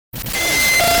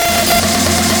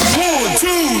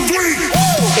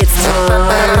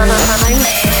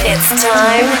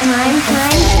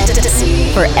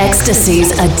for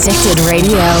Ecstasy's Addicted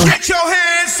Radio. Get your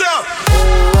hands up!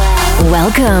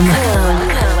 Welcome.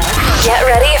 Get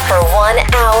ready for 1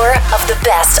 hour of the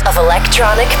best of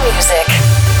electronic music.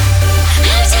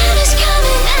 Our time is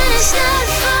coming and it's not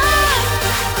far.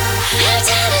 Our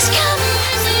time is coming.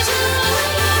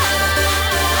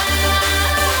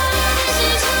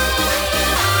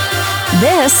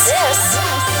 This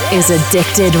is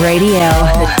Addicted Radio.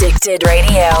 Addicted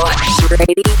Radio.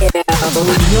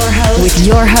 With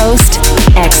your host,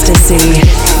 Ecstasy.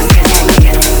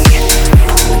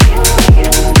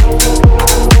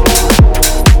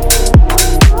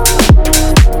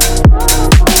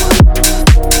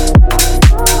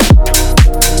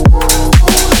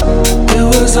 It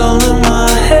was all in my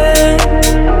head.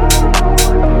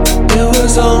 It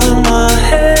was all in my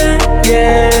head,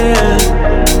 yeah.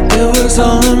 It was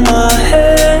all in my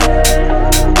head.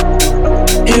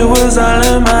 It was all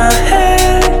in my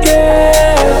head,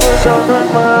 yeah. It was all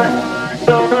in my head.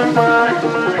 It was all in my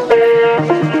head.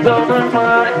 It was all in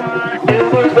my head.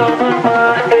 It was all in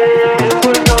my head. It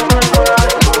was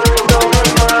all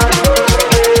in my head.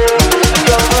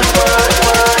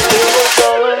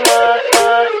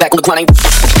 Back on the grind.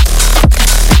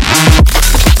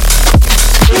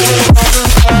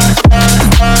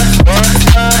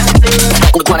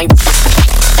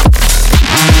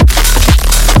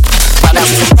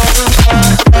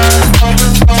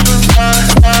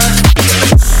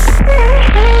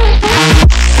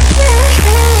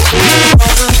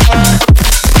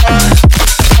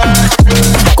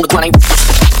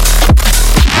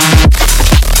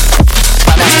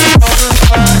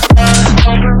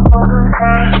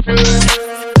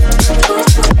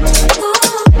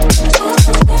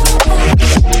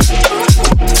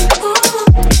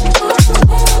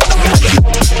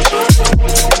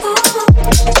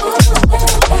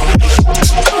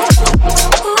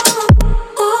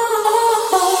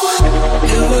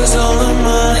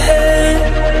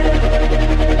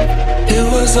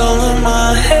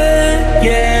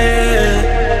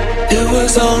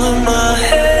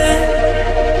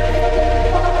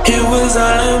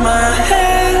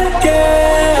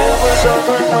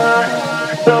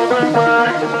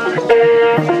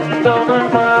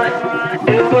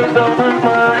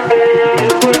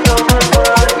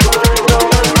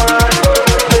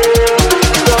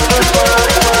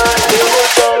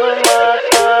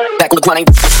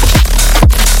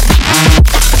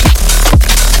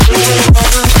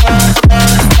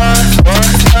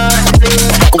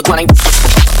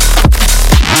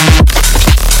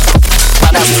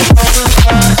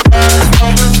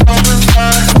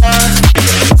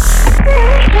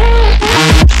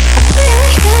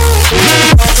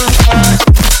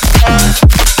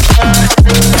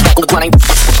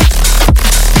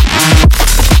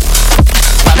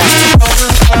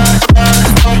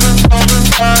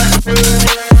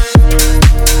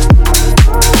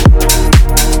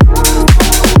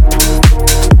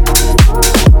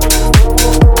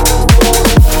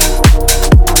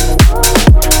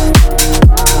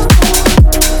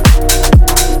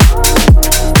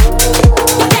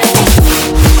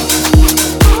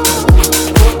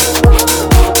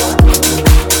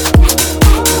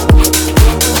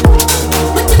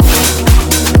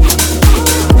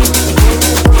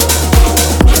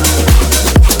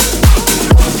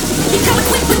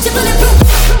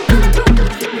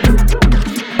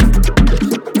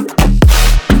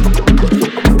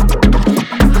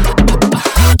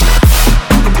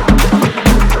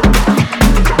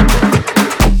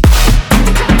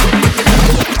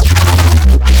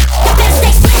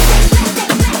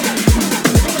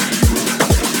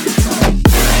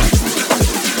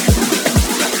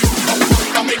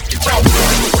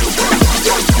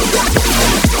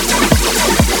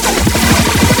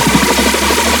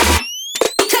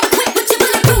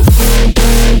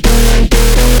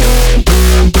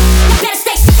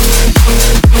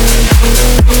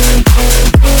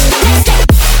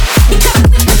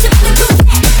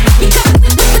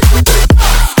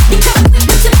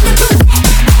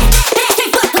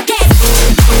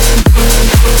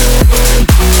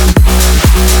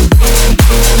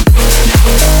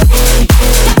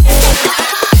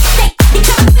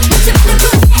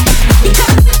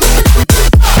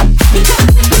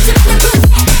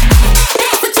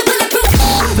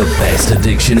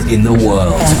 In the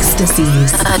world.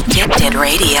 Ecstasy's Addicted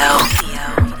Radio.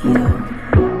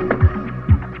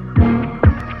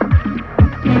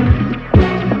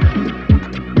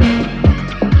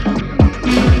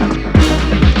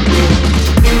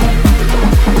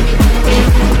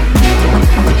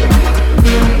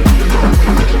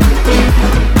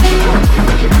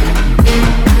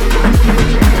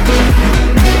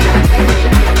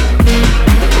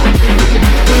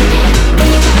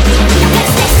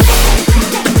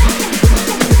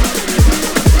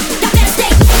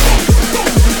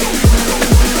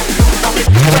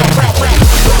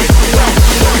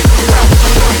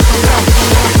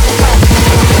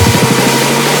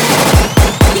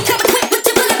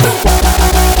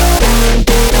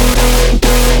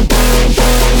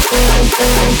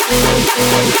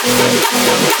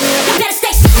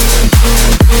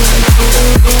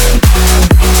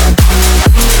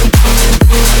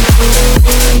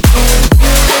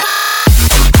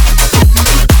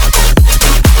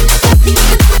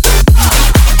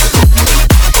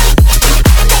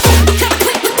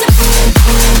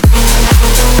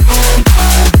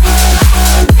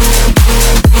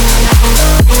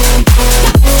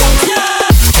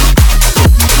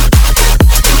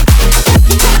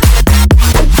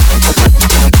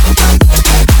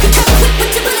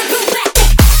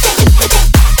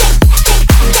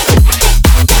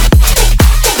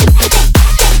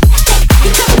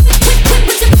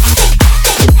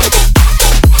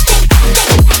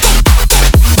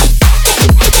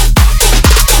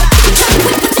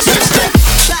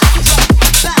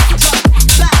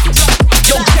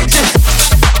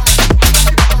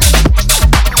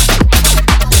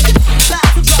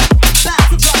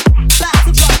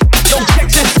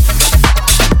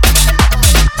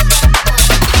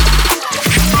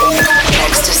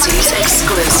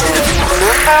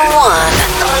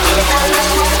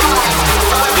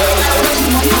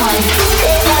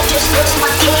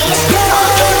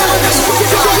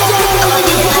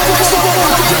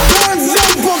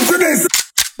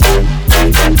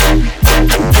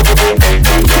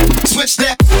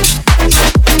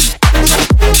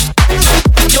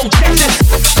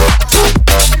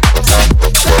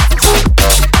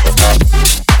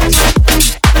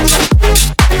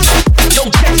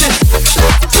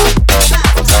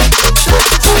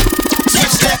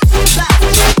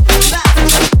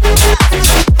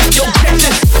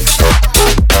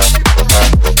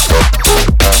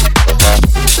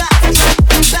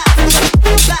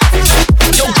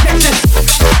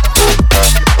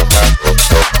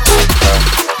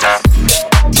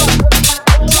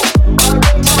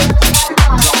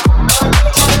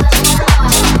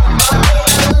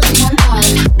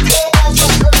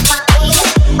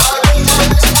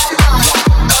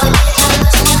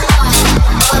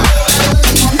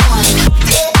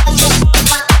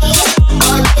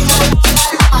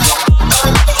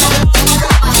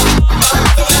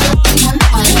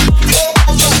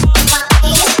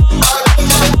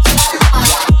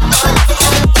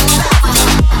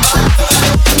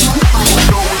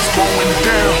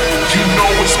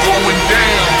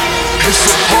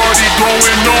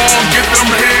 going on? Get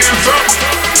them hands up.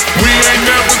 We ain't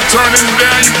never turning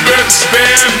down, you better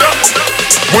stand up.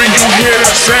 When you hear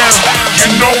that sound, you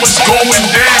know it's going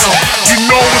down. You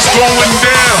know it's going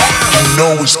down. You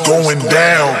know it's going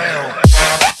down.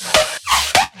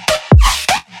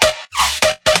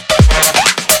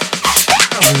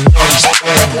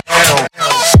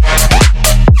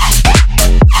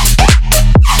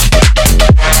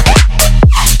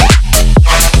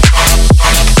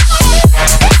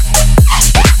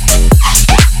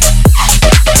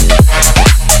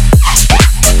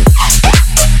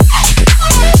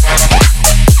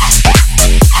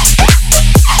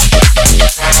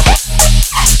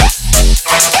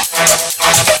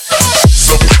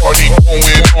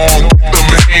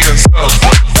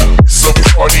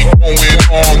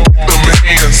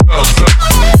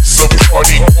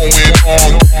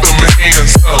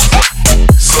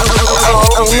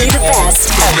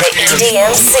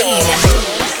 EDM scene.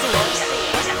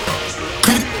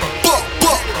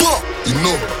 You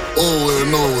know,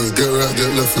 always, always, get right, get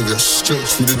left, and get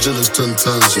stretched. Through the jealous 10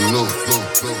 times, you know.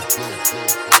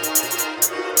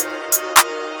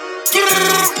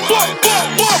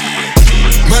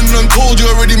 Man, done told you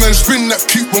already, man, spin that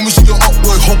cute. When we see the up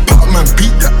boy, hop out, man,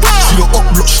 beat that. See the up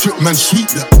block strip, man, sweep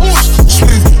that.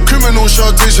 Smooth, criminal,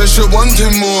 Shartae said shit, one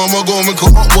thing more. I'ma go make a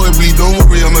up boy bleed, don't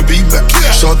worry, I'ma be back.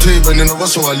 Shartae bending over,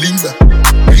 so I lean back.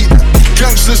 Beat that.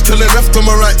 Gangsters till they left on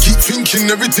my right, keep thinking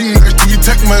everything nice. Do we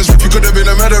tech mans? You could have been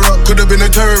a murderer, could have been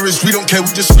a terrorist. We don't care, we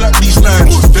just slap these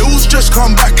lines. They all just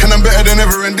come back and I'm better than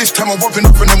ever. And this time I'm whopping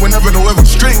up and then whenever the weather.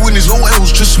 Straight winners, no L's,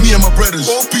 just me and my brothers.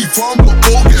 All beef, I'm got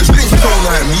gold getters. They so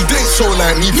like me, they so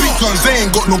like me. Big guns, they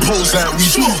ain't got no pose like we.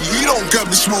 We don't grab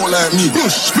the small like me.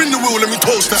 Spin the wheel, let me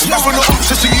toast that. Nothing up,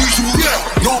 just the usual.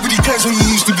 Nobody cares who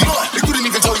you used to be. They couldn't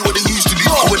even tell you what they used to do.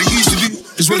 What they used to do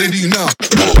is what they do now.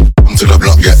 Come to the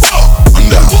block, get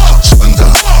under,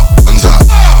 under, under.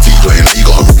 Feet going, you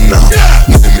gotta run now.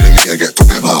 Nothing millimeter get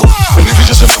talking about. And if you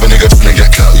just another nigga trying to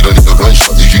get clout, you don't need a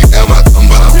gunshot, you can get out my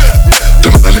number.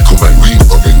 Them man, little man, we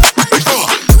robbing.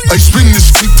 I spin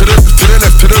this feet to the left, to the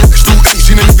left, to the right. Still ain't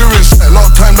seen a nigga in sight.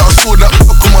 Last time that I saw that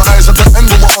look on my eyes, I had to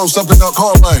angle my arms up in that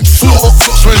car line. Floor up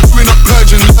blocks when doing up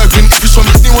purging, lurking. If it's on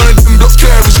any one of them blocks,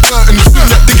 carrying skirting. Spin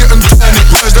that digger and turn it.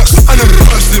 Rise that sun and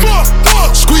burst him.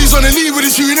 Squeeze on the lead with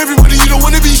it, shooting everybody. You don't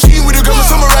wanna be seen with it. Got a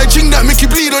samurai jing that make you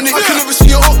bleed on it. I can never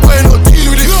see it up, but I not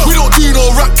deal with it. We don't do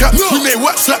no rap cap, we make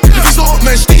WhatsApp. If it's not up,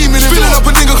 man, steaming it. Filling up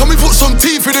a nigga, come we put some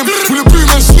teeth in him. With a broom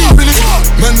and sleeping it.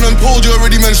 Man, done told you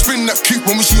already, man, spin that cute.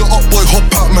 When we see a up boy, hop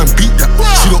out, man, beat that.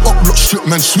 See the up block strip,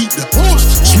 man, sweep that.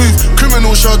 Smooth,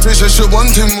 criminal, Shartae said shit, one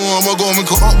thing more. I'ma go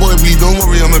make a up boy bleed, don't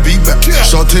worry, I'ma be back.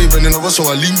 Shartae bending over, so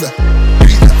I lean back.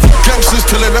 Beat that. Gangsters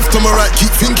till they left on my right,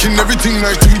 keep thinking everything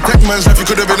nice. To be tech man's life, you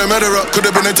could have been a murderer, could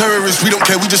have been a terrorist. We don't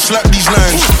care, we just slap these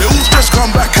lines. They all just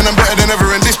come back and I'm better than ever.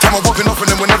 And this time I'm popping up and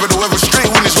then whenever the weather. Straight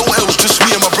winners, no L's, just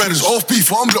me and my brothers. Off beef,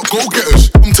 I'm block, go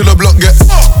getters. Come to the block, get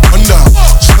under,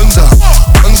 sunza,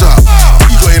 sunza.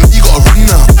 You got in, you gotta run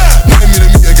now. Nothing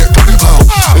millimeter get talking pound.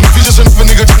 And if you just another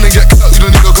nigga trying to get clout, you don't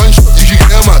need a gunshot, you can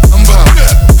get my number.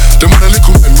 Them man a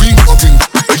little man, we ain't robbing.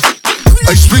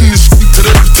 I spin this feet to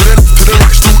the left, to the left, to the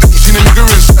right. Still ain't seen a nigga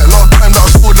in sight. Last time that I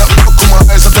saw that look on my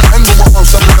eyes, I had to angle my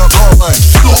arms up in that car line.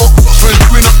 Floor up blocks when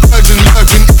doing up purging,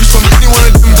 lurking. If it's on any one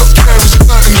of them blocks, carrying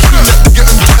skirting. Spin that digger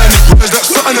and turn it. Rise that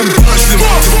sun and burst him.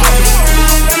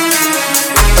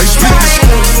 I spin this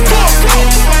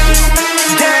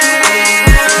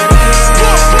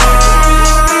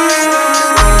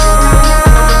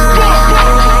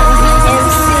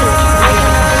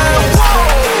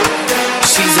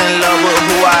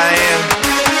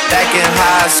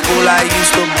school, I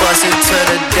used to bust it to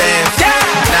the dance.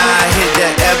 Now I hit the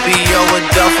FBO with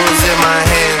duffels in my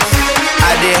hands.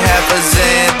 I did half a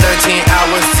Zan, 13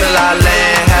 hours till I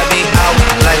land. Had me out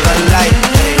like a light,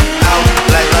 out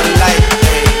like a light,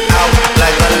 out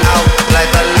like a out,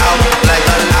 like a out,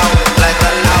 like a out, like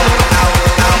a out, out,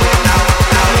 out, out,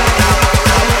 out,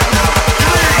 out.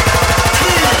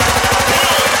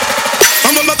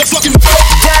 I'm a motherfucking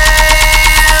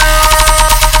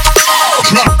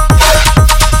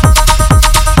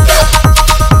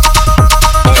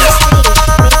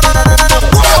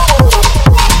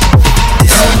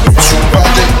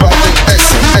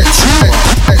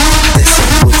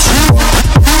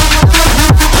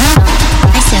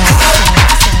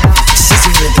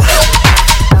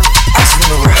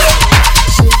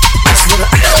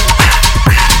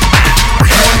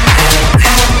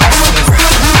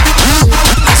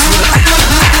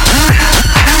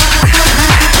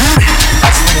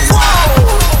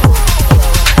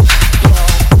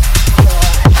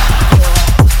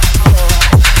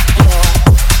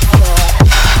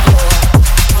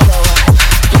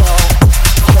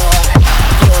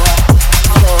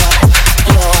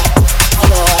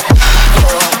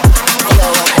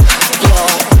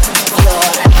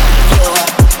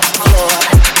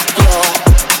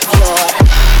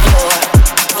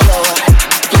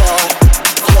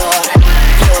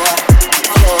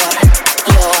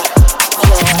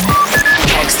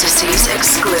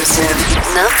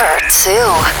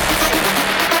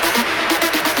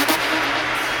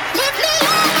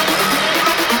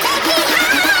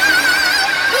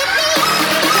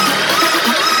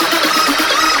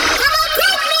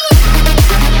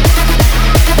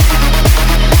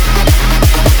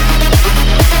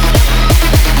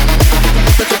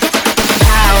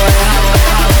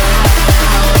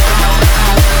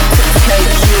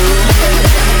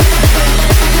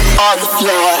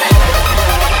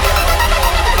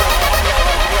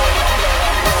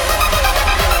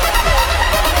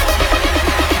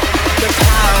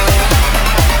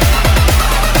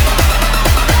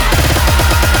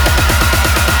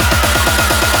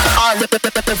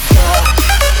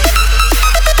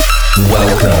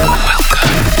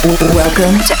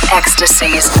Welcome to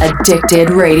Ecstasy's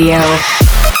Addicted Radio.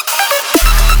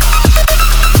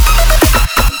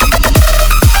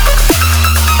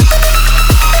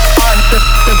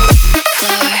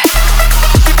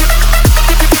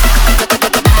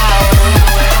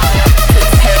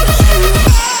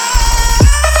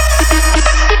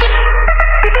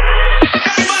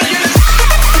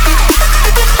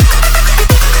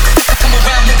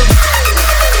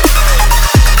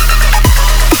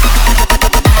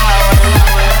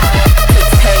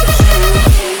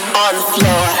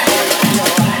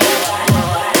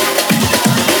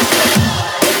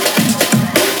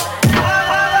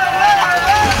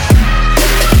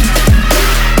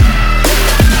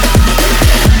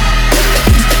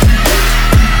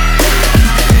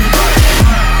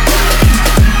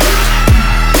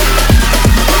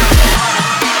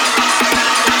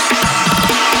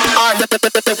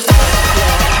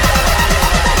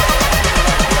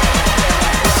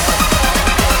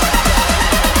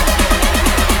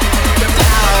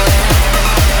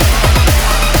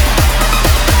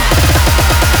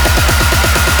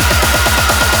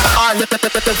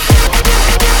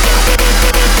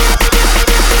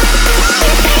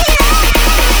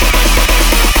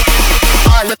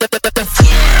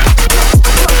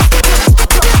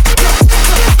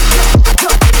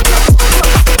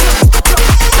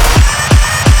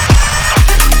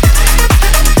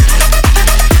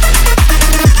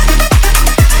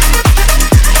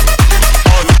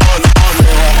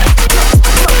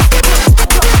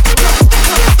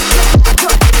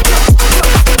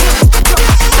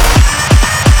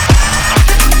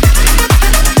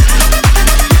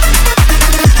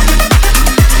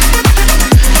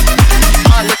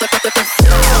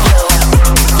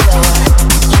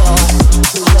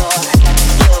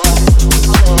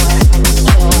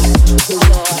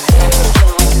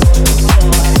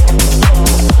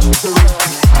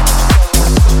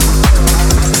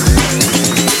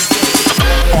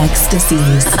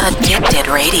 Ecstasy's Addicted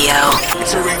Radio.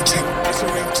 It's a ring ting. It's a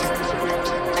ring ting.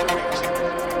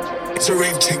 It's a ring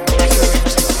ting. It's a ring ting. It's a ring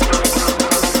ting.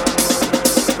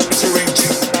 It's a ring ting. It's a ring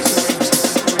ting.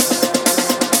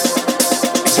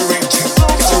 It's a ring ting. It's a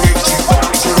ring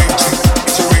ting. It's a ring ting.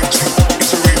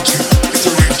 It's a ring ting. It's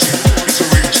a ring ting. It's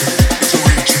a ring ting. It's a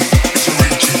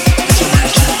ring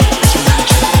ting.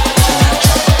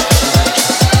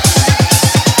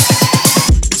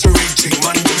 It's a ring ting.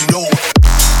 Man, you know.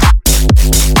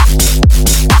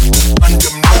 Man, you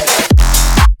know.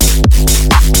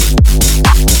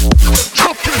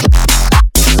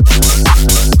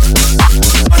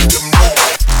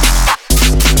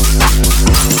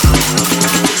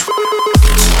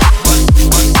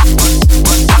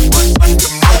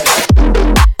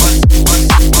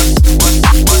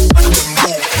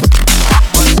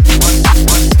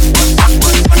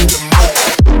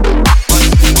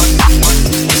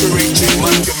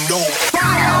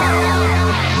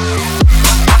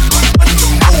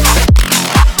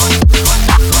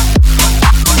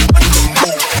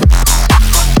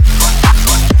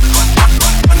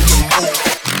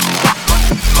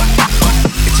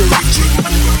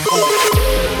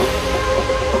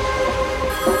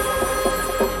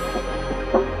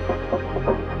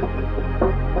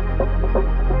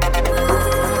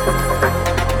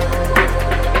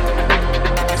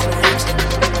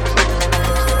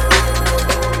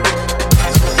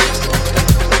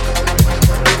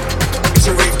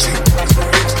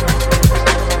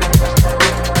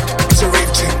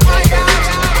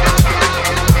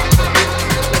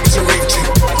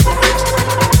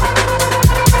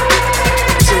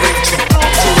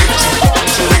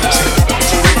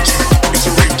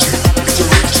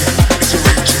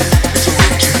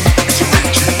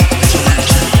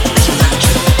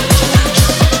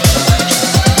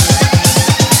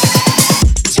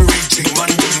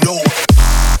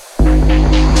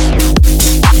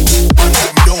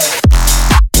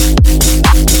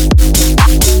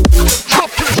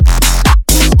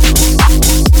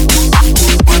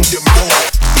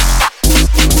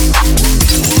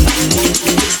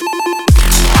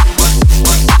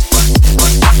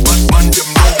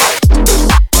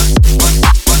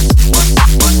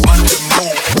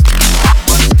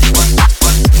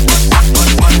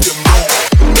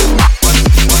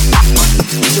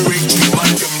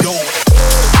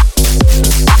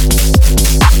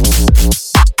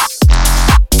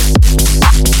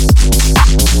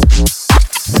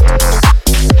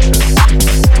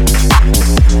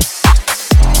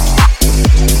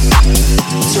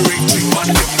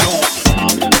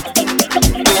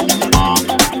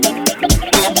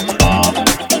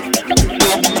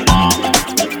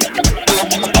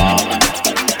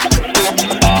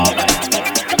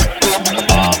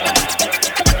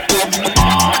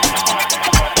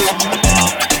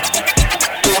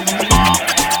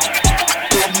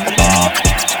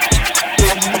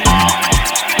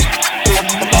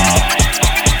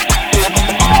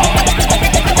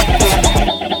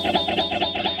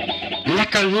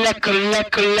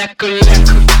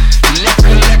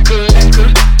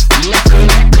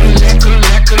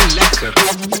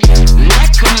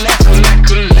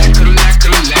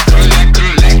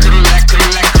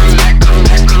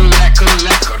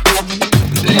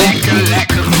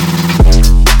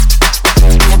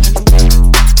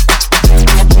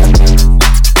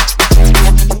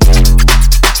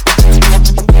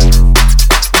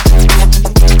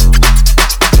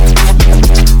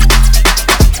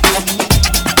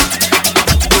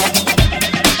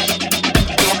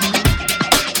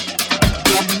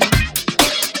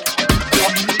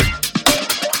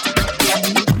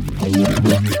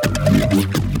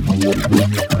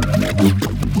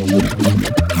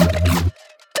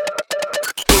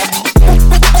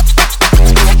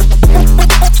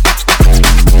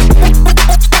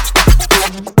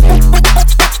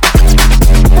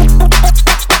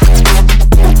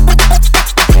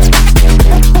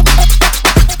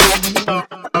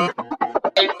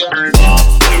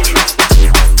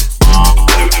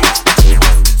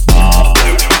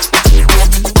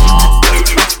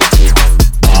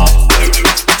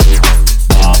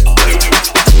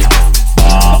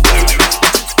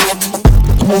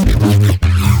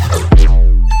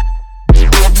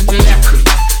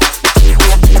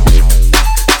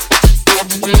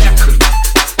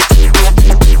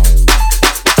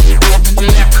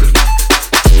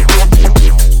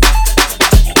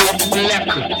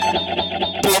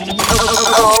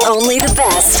 Only the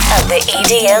best of the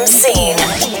EDM scene.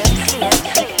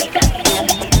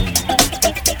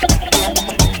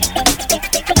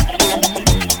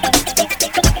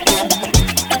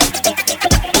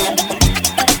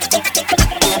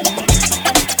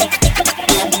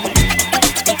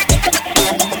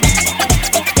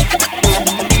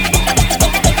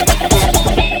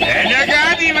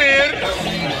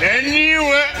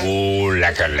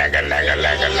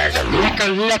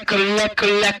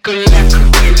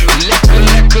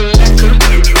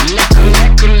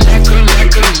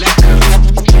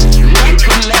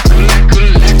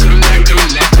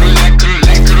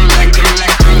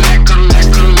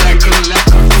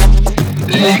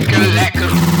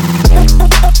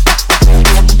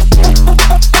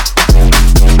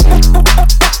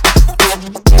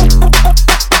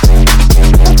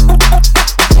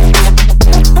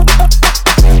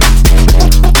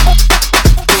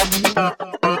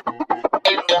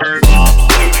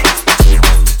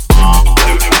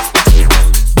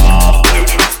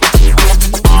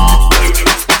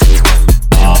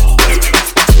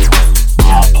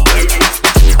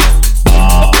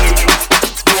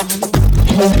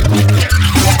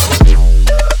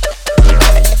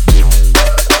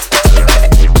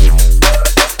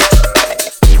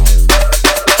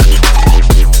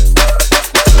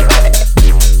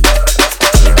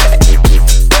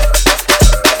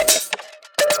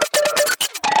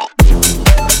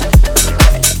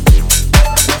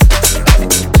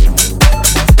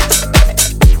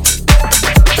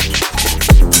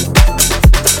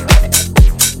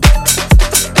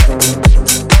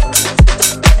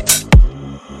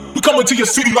 To your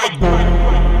city like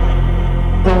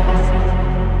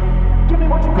give me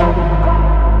what you got.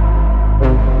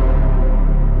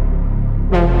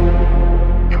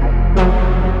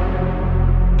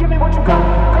 Give me what you got.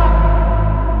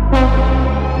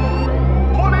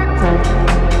 Pull it.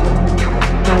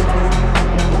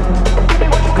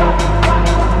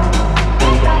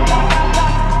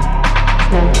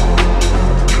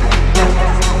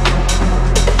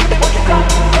 Give me what you got.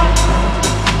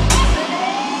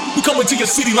 Coming to your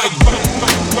city like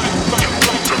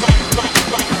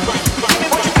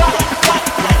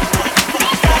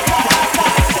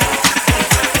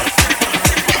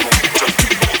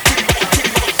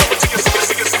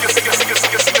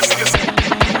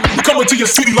coming to your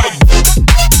city like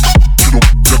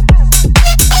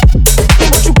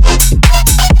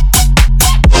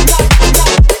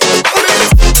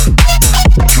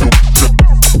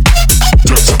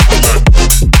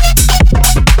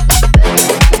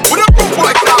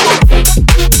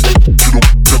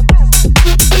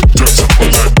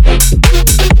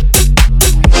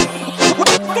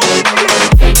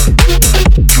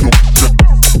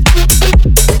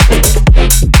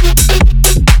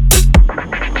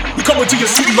to your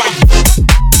city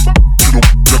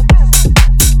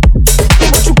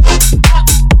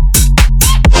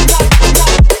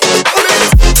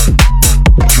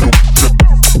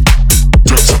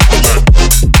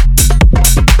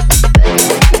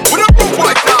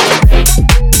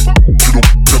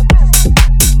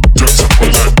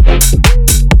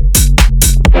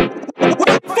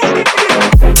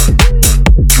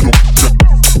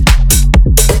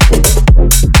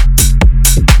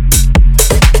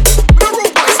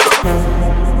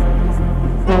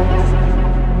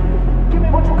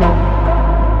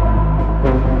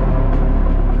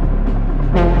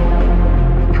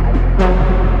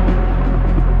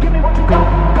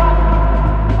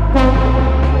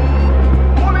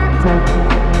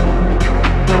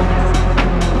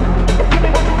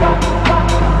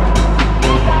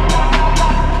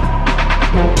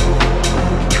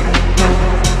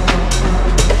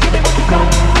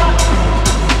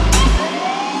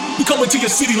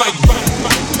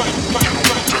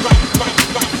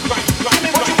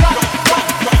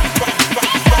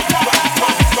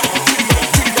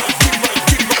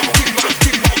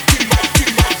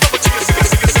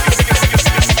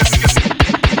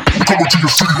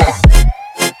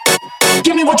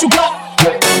me what you got.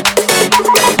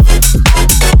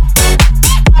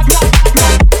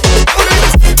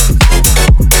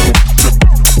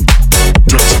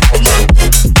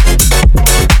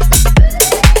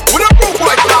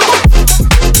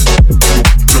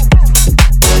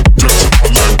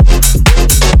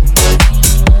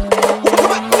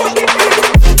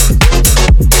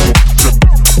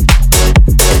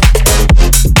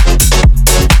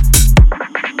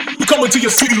 To your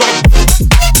city like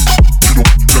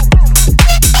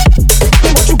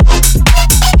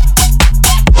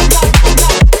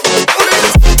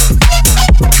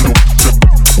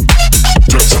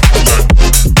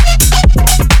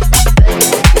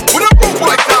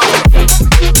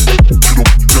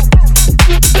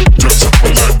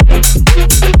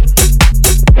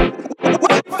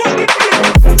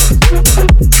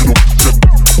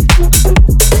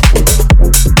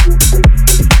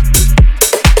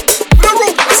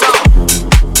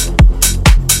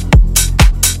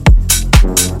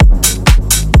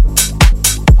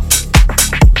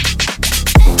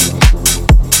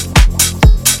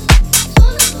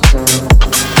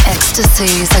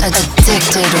Ecstasy's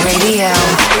Addicted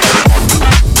Radio.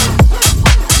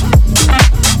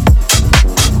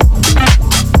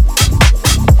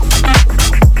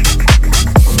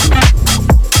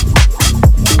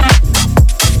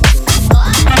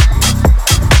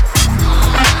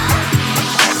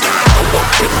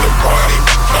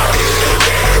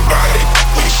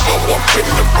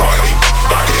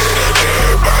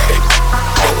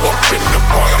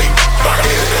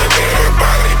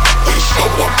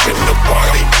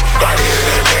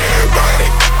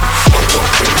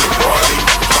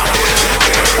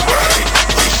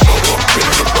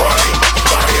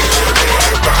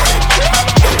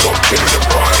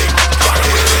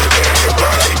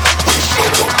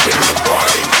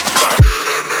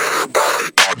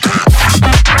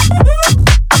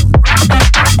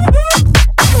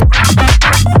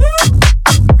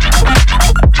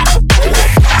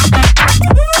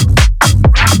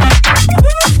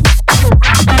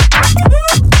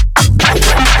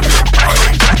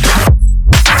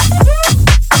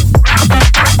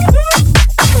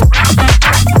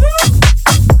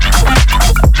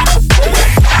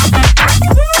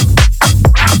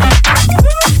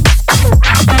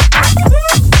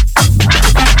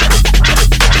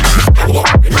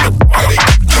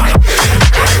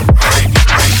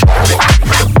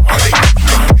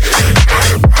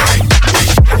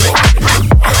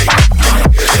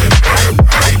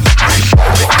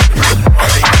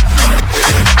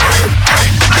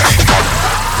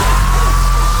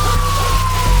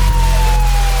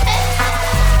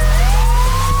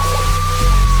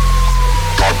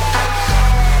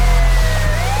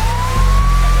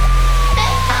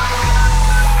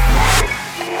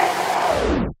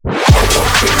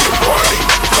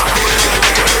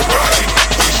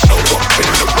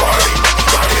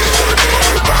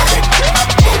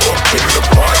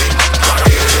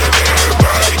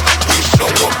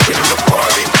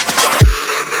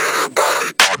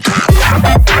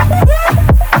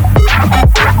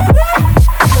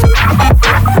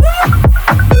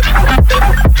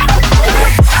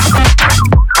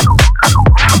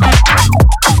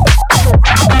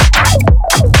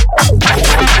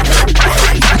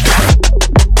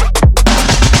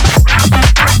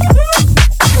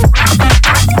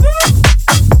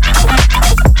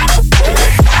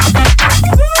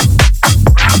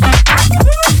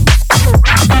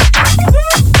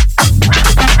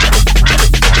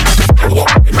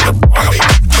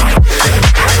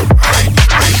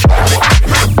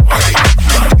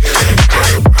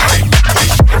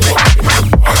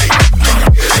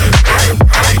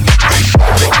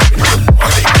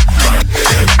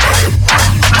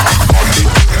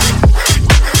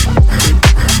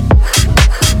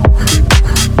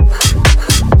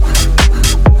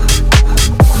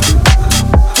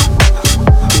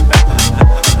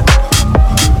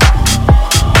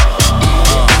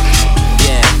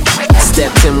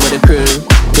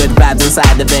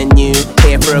 inside the venue.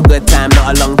 Here for a good time,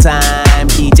 not a long time.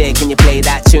 DJ, can you play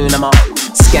that tune? I'm a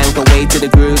skank away to the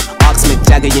groove. Ask Mick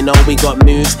Jagger, you know we got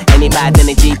moves. Any bad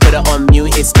energy, put it on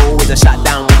mute. It's always a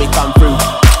shutdown when we come through.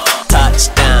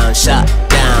 Touchdown, shut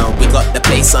down. We got the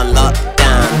place on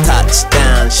lockdown.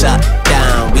 Touchdown, shut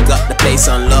down. We got the place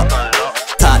on lock.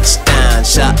 Touchdown,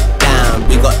 shut down.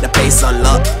 We got the place on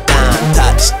lockdown.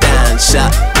 Touchdown,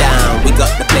 shut down. We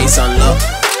got the place on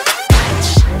lock.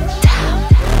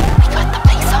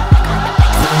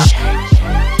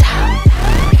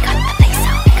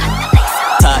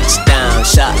 Touchdown,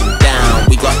 shut down.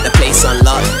 We got the place on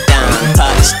lockdown.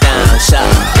 Touchdown,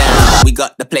 shut down. We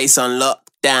got the place on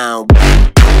lockdown.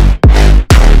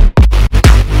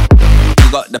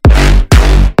 got the place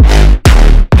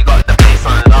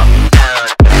on lockdown.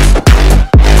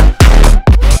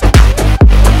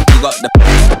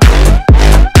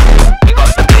 We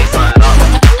got the place on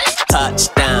lockdown.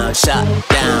 Touchdown, shut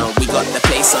down. We got the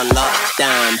place on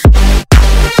lockdown.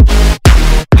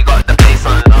 We got the place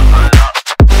on lockdown.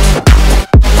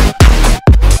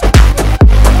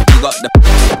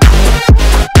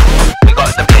 We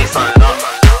got the place on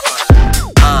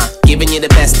lockdown. Giving you the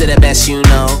best of the best, you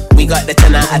know. We got the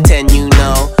 10 out of 10, you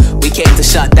know. We came to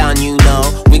shut down, you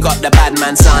know. We got the bad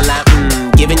man sound like,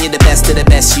 giving you the best of the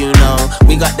best, you know.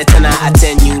 We got the 10 out of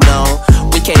 10, you know.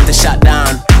 We came to shut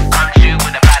down. Come shoot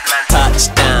with the bad man.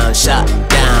 Touchdown, shut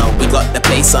down. We got the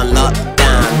place on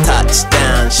lockdown.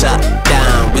 Touchdown, shut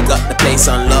down. We got the place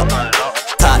on lock.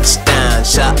 Touchdown,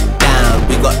 shut down.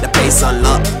 We got the place on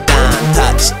lockdown.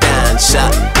 Touchdown,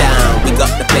 shut down. We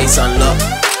got the place on lock.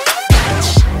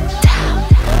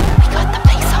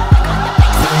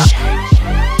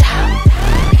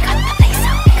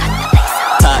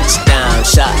 Touchdown,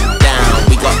 shut down.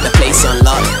 We got the place on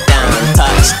lockdown.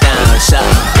 Touchdown, shut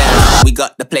down. We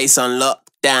got the place on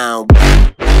lockdown.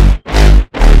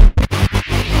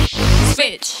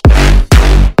 Switch.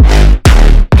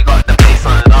 We got the place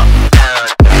on lockdown.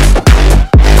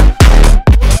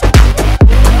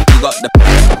 We got the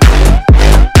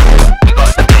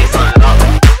place on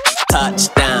lockdown.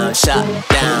 Touchdown, shut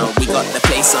down. We got the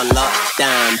place on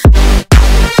lockdown.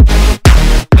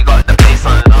 We got the place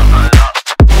on lockdown.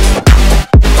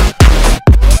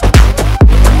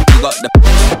 We got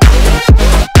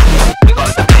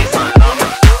the place on lockdown.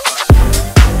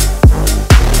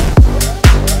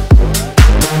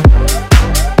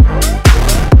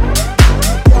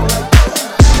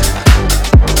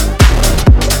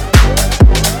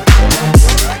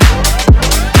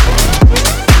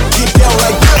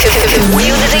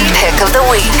 Community Pick of the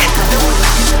Week.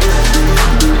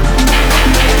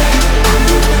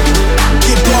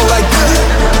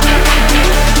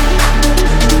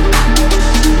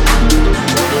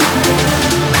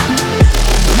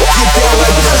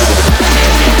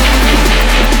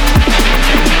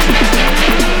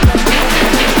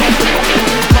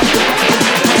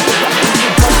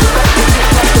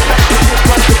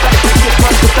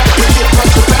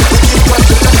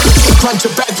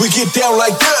 Get down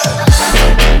like that.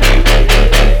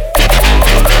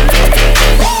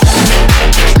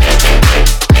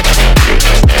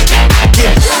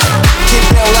 Get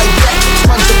down like that.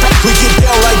 Front to back, we get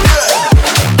down like that.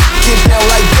 Get down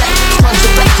like that. Front to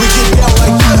back, we get down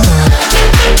like that. Get down like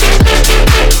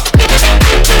that. Front to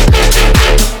back, we get down like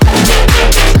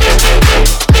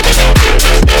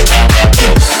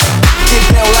that. Get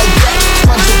down like that.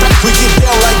 Front to back, we get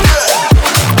down like that.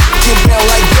 Get down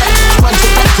like that. Front to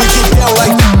back, we get down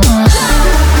like that.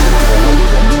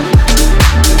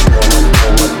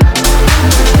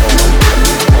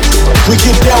 We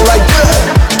get down like that.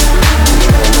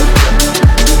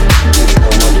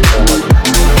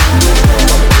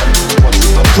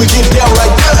 We get down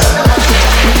like that.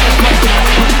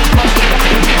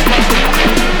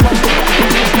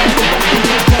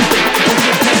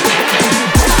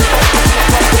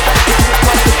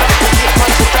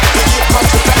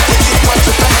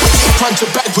 Front to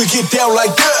back, we get down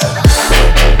like that.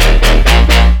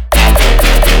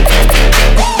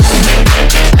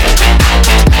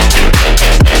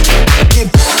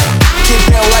 Get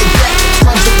down like that.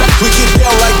 Front to back, we get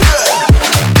down like that.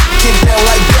 Get down like that.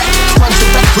 Front to back, we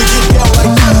get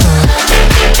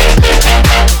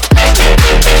down like that.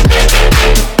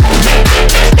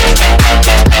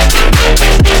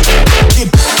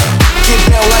 Get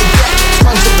down like that.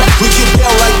 Front to back, we get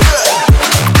down like that.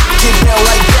 Get down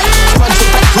like that. Front to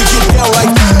back, we get down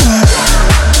like that.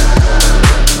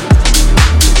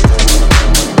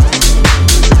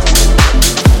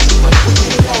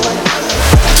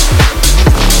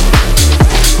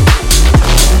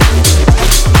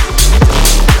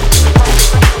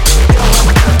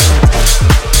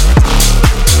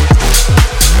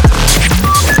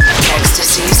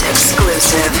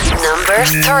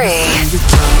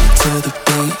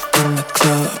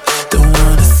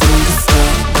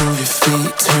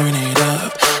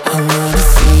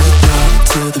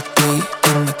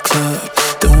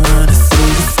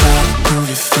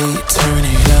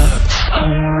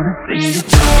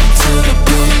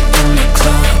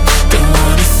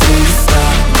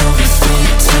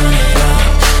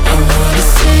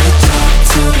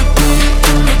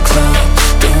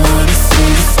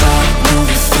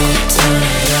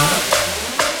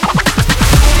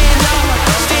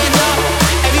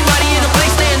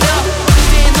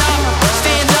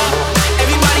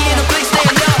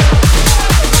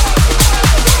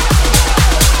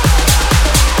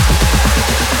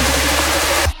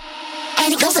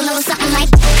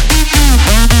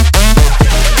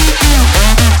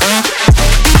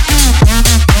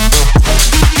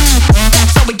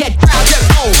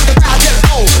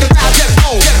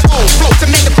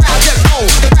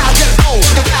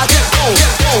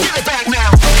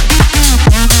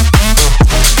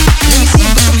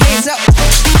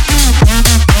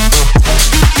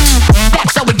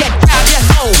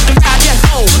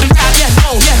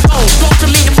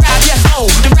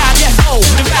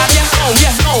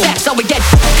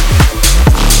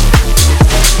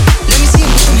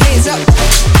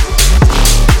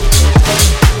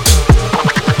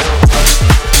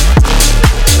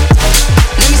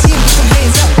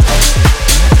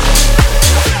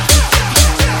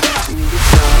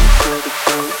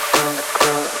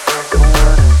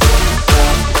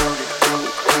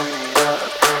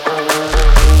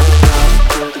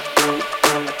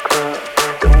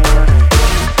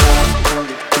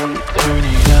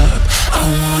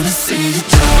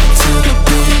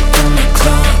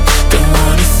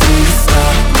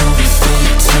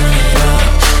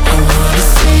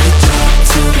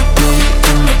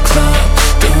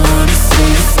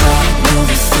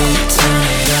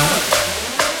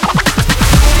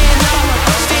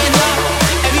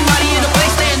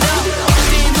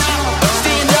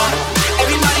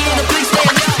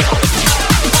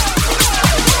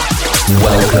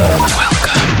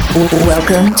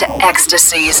 Welcome to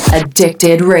Ecstasy's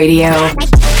Addicted Radio.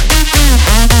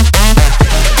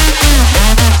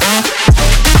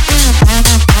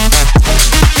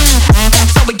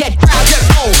 So we get proud, get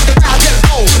old, the crowd get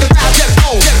old, the crowd get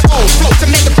old, get old, flow to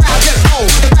make the crowd get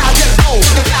old, the crowd get old,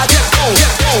 the crowd get old,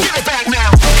 get old. Right back now.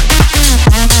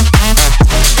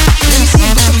 Let me see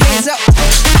you put some hands up.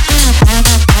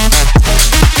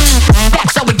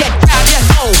 So we get proud, get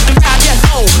old, the crowd get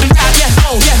old, the crowd get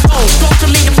old, get old. Flow to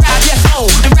make the crowd get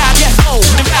old, the crowd get old,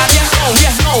 the crowd get old,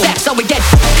 get old. So we get.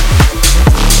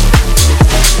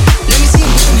 Let me see you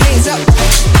put some hands up.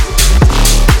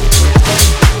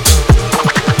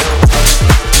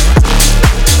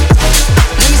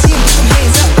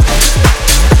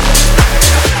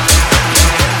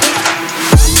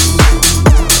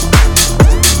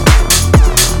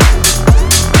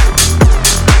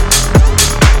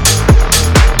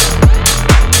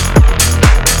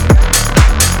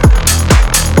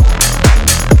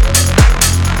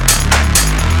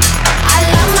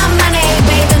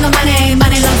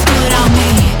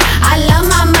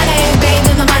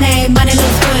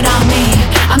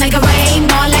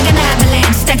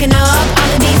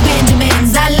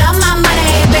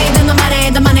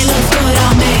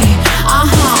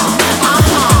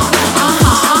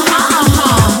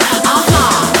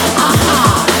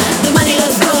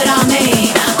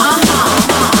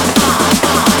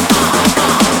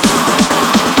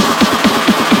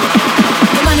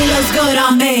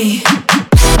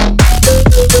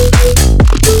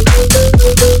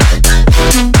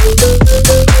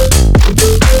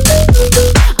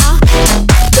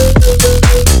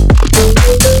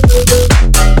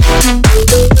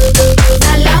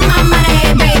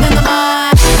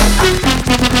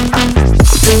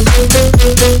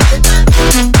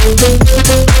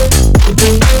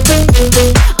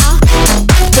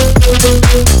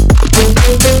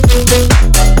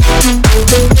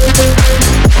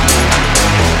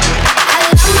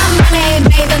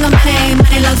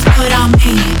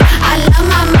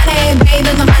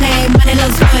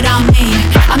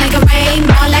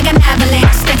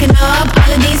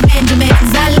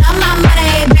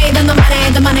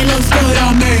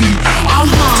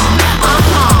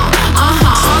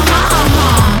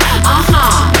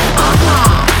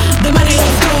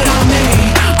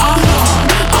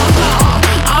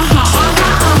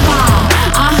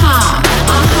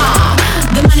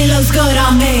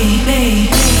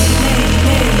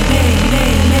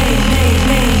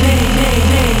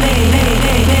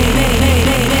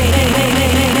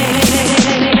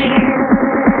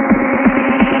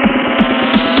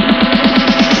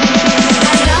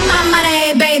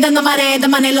 The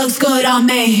money looks good on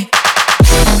me.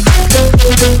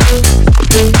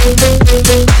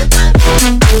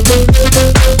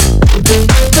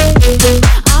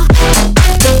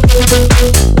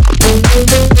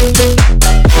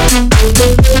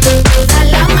 I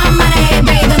love my money,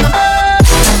 baby.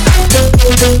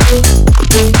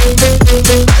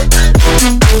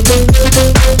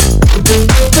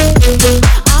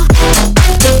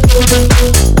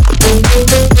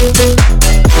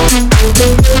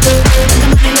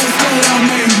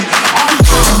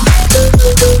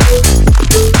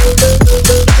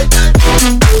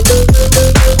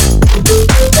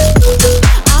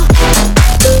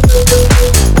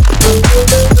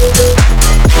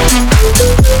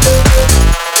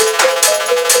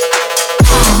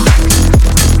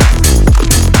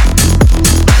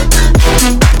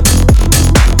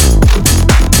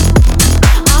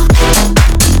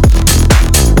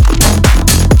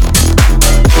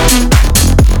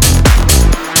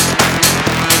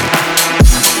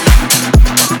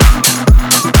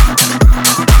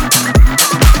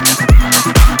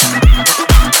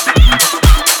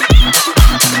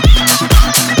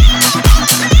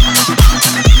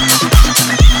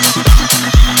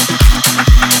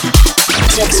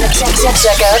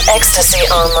 Check out Ecstasy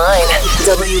online.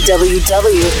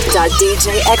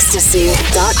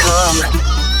 www.djecstasy.com.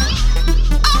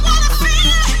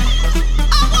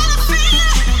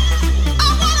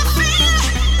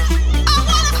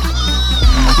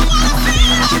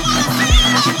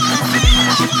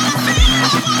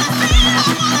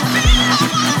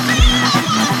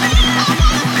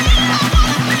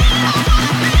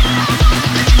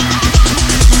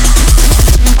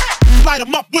 Light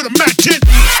 'em up with a match.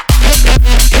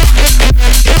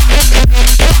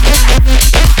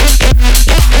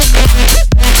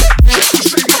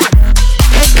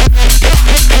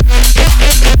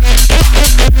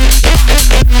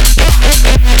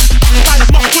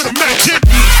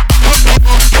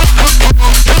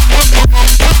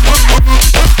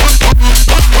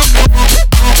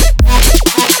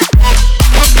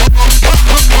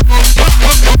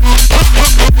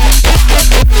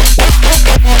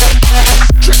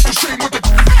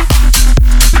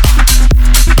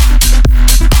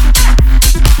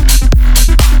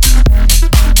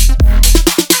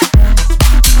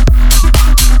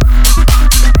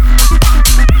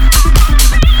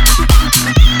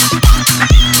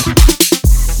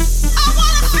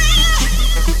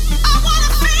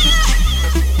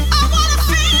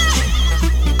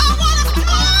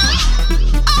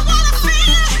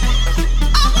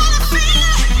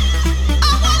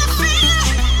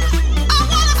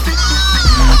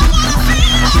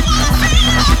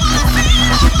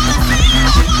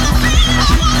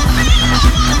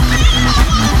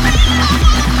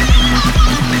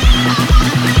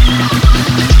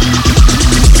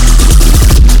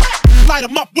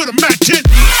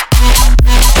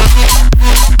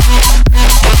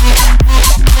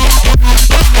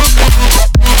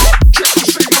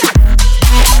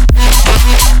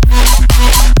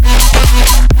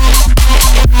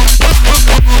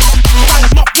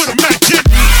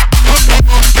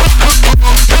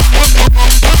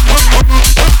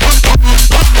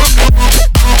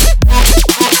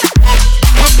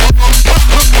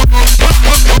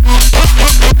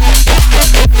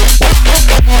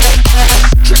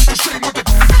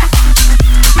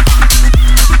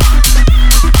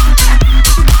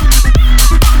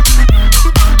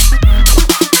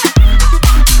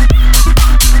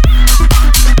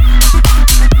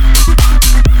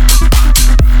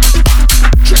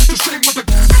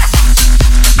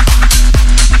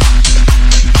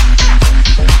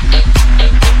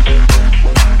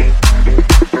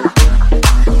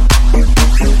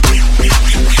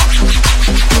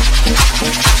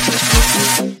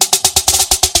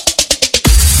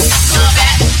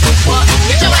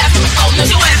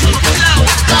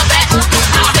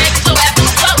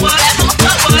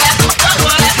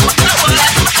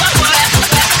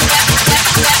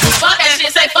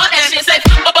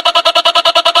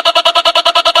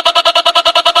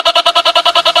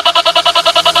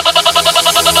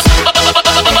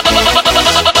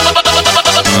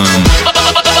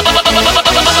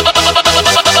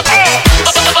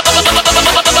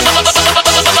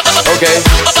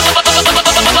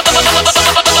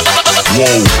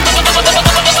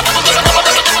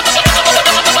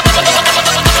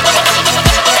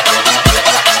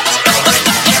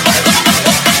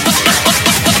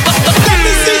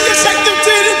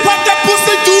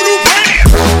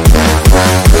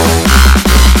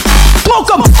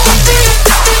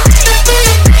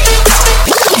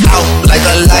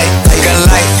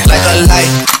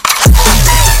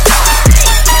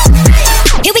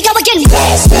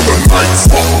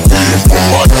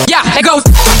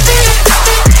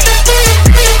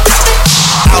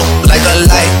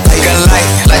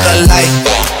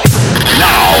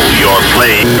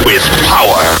 play with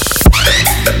power.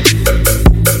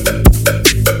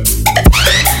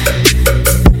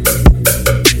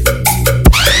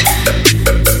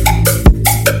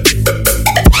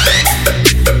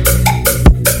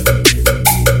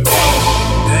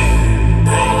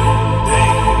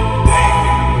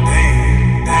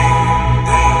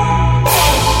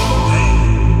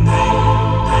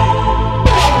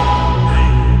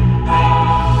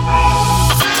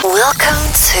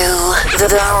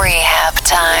 The rehab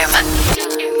time.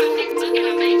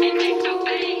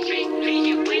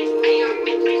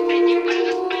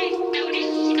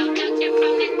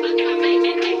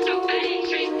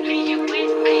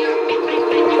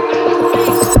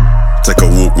 Take a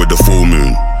walk with the full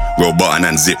moon, well button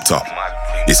and zipped up.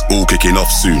 It's all kicking off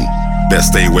soon. Better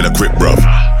stay well equipped, bruv.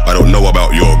 I don't know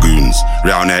about your goons.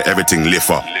 Round there, everything lift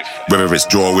up. Whether it's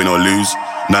draw, win or lose,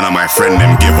 none of my friend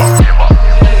them give up.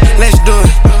 Let's do it.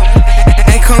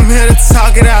 Ain't come here to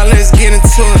talk it out, let's get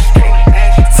into it.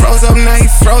 Froze up now, you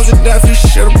froze to death, you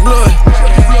should've blew it.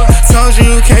 Told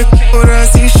you you can't f with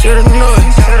us, you should've knew it.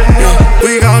 Yeah,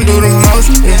 we gon' do the most,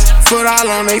 yes. Foot all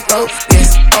on they throat,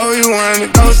 yes. Oh, you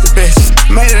wanted to ghost the bitch.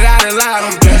 Made it out alive,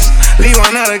 I'm blessed. Leave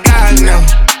one other guy now.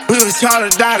 We was taught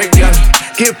to die together.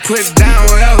 Get put down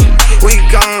wherever. We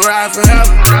gon' ride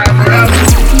forever.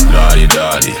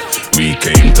 Lottie-dottie, we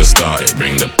came to start it.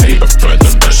 Bring the paper, spread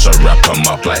the pressure, wrap them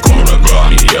up like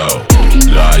origami, yo.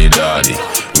 Lottie-dottie,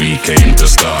 we came to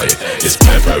start it. It's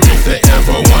pepper if they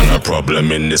ever want a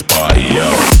problem in this party, yo.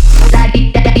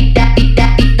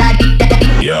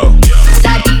 Yo.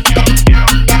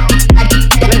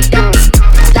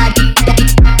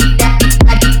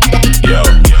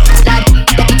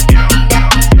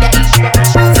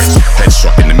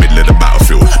 Headshot in the middle of the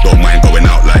battlefield. Don't mind going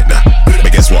out like that.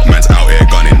 But guess what, man's out here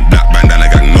gunning. Black bandana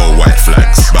gang, no white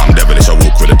flags. But I'm devilish, I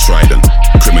walk with a trident.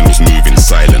 Criminals move in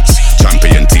silence.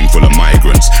 Champion team full of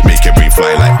migrants. Make your brain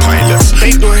fly like pilots.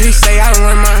 They do what he say, I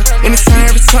run mine. Anytime,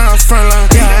 every time, front line.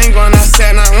 Yeah, I ain't going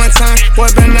outside not one time. Boy,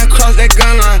 better not cross that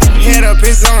gun line. Head up,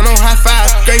 it's on, no high five.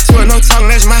 Straight to it, no talking,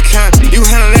 that's my kind. You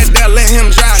handle that, let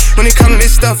him drive. When it come to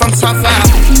this stuff, I'm top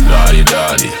 5.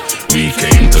 Lottie-dottie, we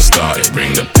came to start it.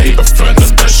 Bring the paper, front the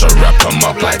pressure, wrap them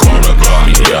up like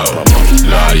origami, yo.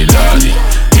 Lottie-dottie,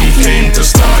 we came to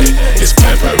start it. It's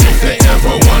pepper if they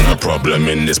ever want a problem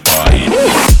in this party.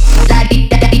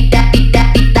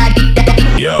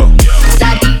 Yo.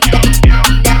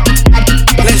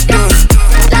 Let's do it.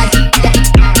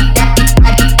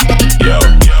 Yo.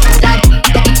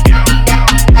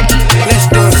 Let's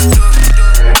do it.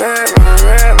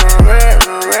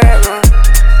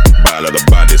 Battle of the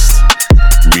baddest.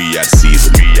 Riyadh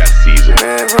season.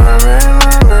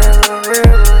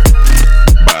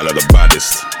 Battle of the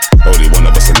baddest. Only one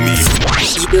of us will leave.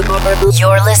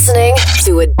 You're listening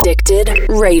to Addicted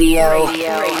Radio.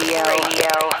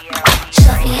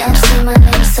 Shut me up, say my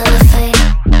name, cellophane.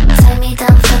 Tie me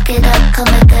down, fuck it up,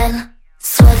 come again.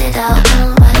 Sweat it out,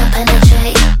 wanna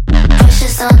penetrate.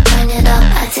 Pressure's on, turn it up,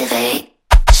 activate.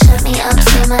 Shut me up,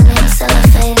 say my name,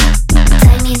 cellophane.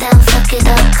 Tie me down, fuck it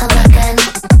up, come again.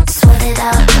 Sweat it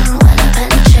out, wanna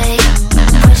penetrate.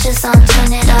 Pressure's on,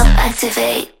 turn it up,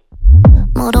 activate.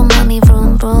 Moto mommy,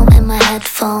 vroom vroom in my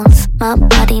headphones. My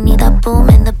body need a boom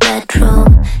in the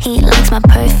bedroom. He likes my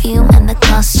perfume and the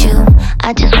costume.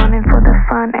 I just want it for the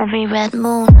fun every red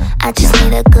moon. I just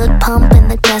need a good pump in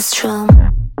the guest room.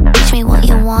 Teach me what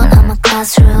you want, I'm a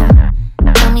classroom.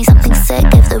 Tell me something sick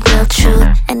if the real truth.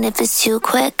 And if it's too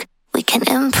quick, we can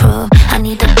improve. I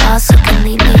need a boss who can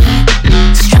lead me.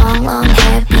 Strong long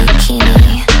hair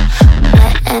bikini.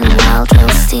 Wet and wild, real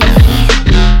steamy.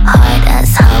 Hard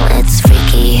as hell, it's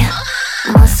freaky.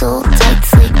 Muscle, tight,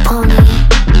 sleek pony.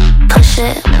 Push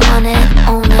it, want it,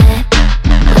 own it.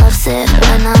 Loves it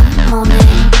when I'm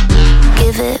moaning.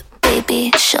 Give it,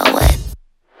 baby, show it.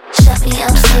 Shut me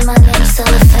up, say my name,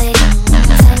 cellophane.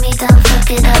 Tie me down, fuck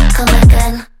it up, come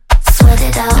again. Sweat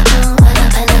it out, wanna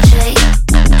penetrate.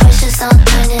 Pressure's on,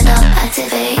 turn it up,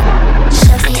 activate.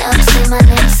 Shut me up, say my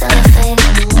name, cellophane.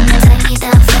 Tie me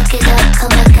down, fuck it up,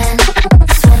 come again.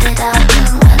 Sweat it out,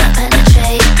 wanna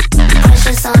penetrate.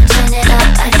 Pressure's on, turn it up,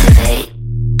 activate.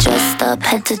 Dressed up,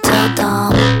 head to toe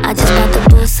down. I just bought the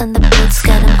boots and the boots,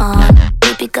 get 'em on.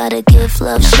 Baby, gotta give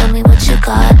love, show me what you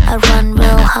got. I run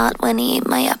real hot when you eat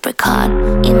my apricot.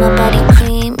 Eat my body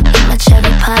cream, eat my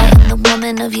cherry pie. I'm the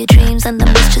woman of your dreams and the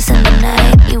mistress in the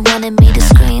night. You wanted me to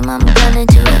scream, I'm gonna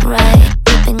do it right.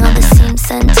 Ripping all the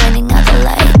seams and turning out the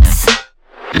lights.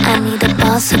 I need a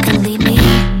boss who can lead me.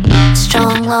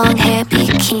 Strong long hair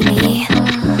bikini.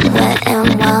 Wet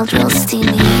and wild, real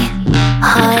steamy.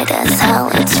 Hard as hell,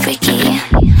 it's freaky.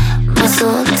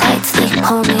 Muscle tight, sleek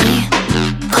pony.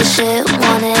 push it,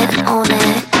 want it, own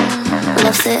it.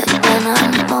 Loves it when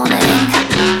I'm moaning.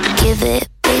 Give it,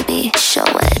 baby, show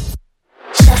it.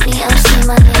 Shut me up, see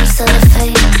my name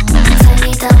cellophane. Tie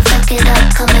me down, fuck it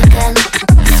up, come again.